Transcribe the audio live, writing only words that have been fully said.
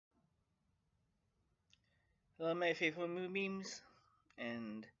Hello, my faithful moonbeams,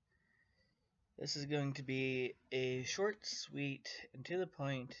 and this is going to be a short, sweet, and to the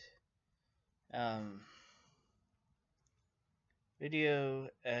point video.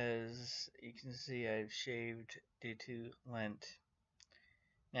 As you can see, I've shaved due to Lent.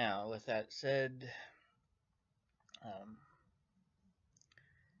 Now, with that said,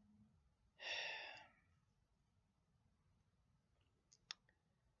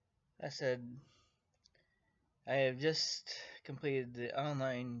 I have just completed the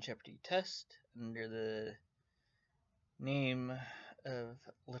online Jeopardy test under the name of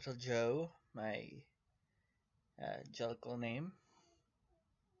Little Joe, my jellicle name.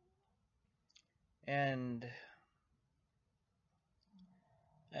 And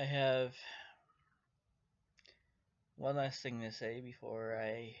I have one last thing to say before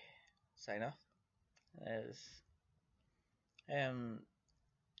I sign off, as I am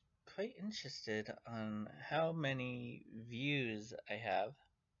quite interested on how many views I have,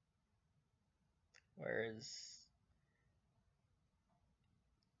 whereas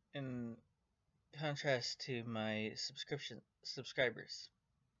in contrast to my subscribers.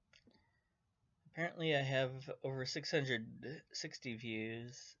 Apparently I have over 660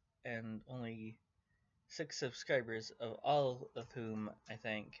 views and only 6 subscribers, of all of whom I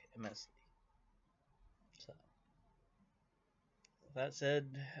thank immensely. So, with that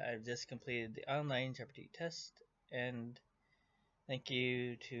said, I've just completed the online Jeopardy test, and thank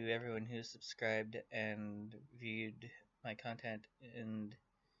you to everyone who subscribed and viewed my content and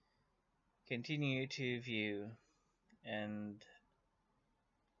continue to view and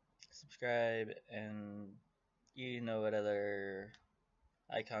subscribe, and you know what other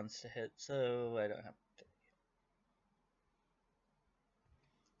icons to hit, so I don't have to.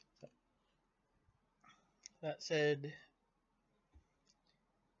 So, that said,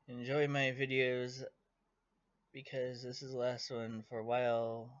 enjoy my videos, because this is the last one for a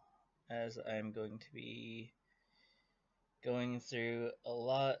while, as I'm going to be going through a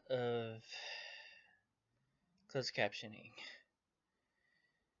lot of closed captioning.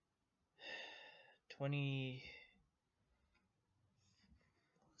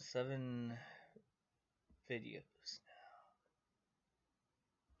 27 videos